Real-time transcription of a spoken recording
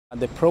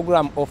The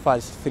program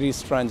offers 3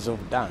 strands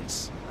of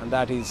dance, and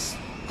that is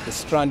the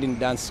strand in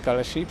dance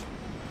scholarship,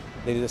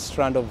 there is a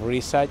strand of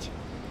research,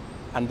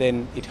 and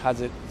then it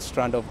has a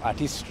strand of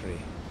artistry.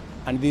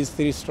 And these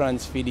 3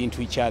 strands feed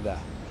into each other.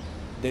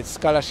 The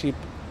scholarship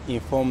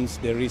informs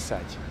the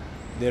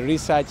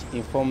research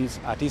informs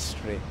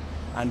artistry,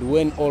 and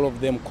when all of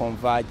them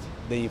converge,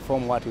 they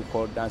inform what we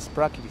call dance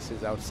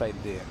practices outside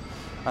there.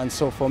 And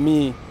so for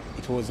me,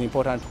 it was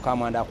important to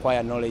come and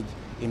acquire knowledge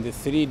in the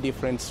 3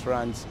 different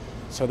strands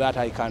so that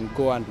I can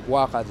go and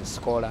work as a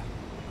scholar,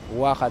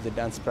 work as a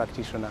dance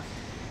practitioner,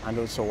 and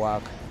also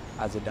work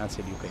as a dance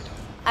educator.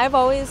 I've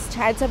always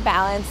tried to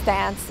balance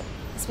dance,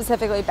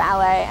 specifically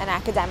ballet and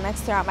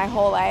academics, throughout my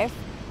whole life.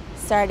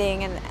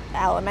 Starting in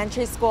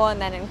elementary school and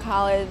then in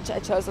college, I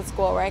chose a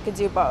school where I could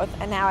do both.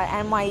 And now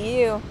at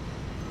NYU,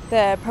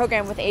 the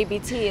program with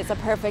ABT is a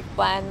perfect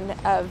blend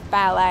of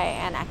ballet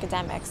and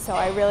academics, so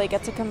I really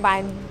get to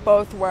combine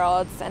both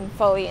worlds and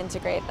fully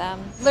integrate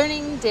them.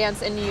 Learning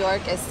dance in New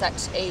York is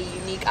such a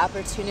unique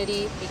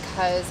opportunity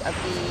because of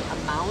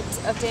the amount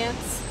of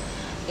dance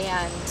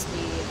and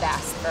the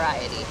vast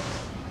variety.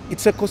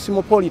 It's a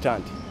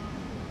cosmopolitan.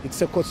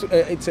 It's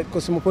a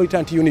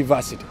cosmopolitan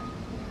university.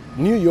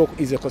 New York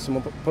is a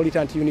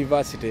cosmopolitan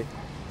university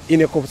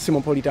in a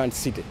cosmopolitan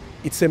city.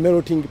 It's a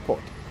melting pot.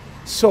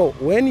 So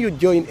when you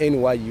join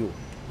NYU,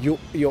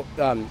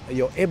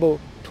 you're able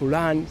to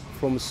learn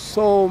from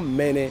so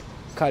many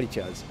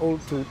cultures, or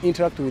to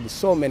interact with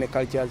so many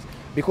cultures,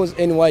 because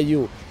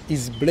NYU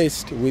is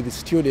blessed with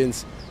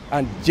students,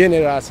 and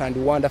generous and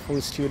wonderful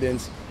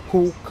students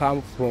who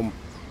come from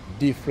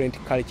different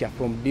culture,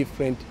 from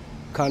different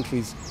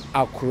countries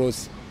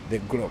across the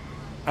globe.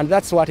 And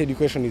that's what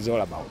education is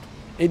all about.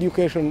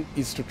 Education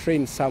is to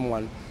train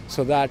someone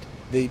so that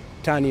they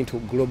turn into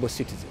global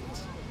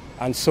citizens.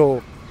 And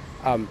so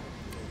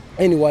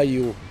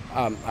NYU,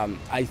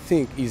 I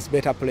think, is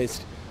better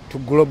placed to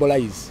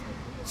globalize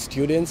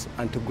students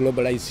and to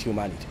globalize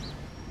humanity.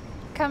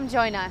 Come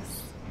join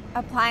us.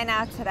 Apply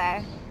now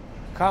today.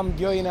 Come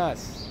join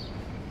us.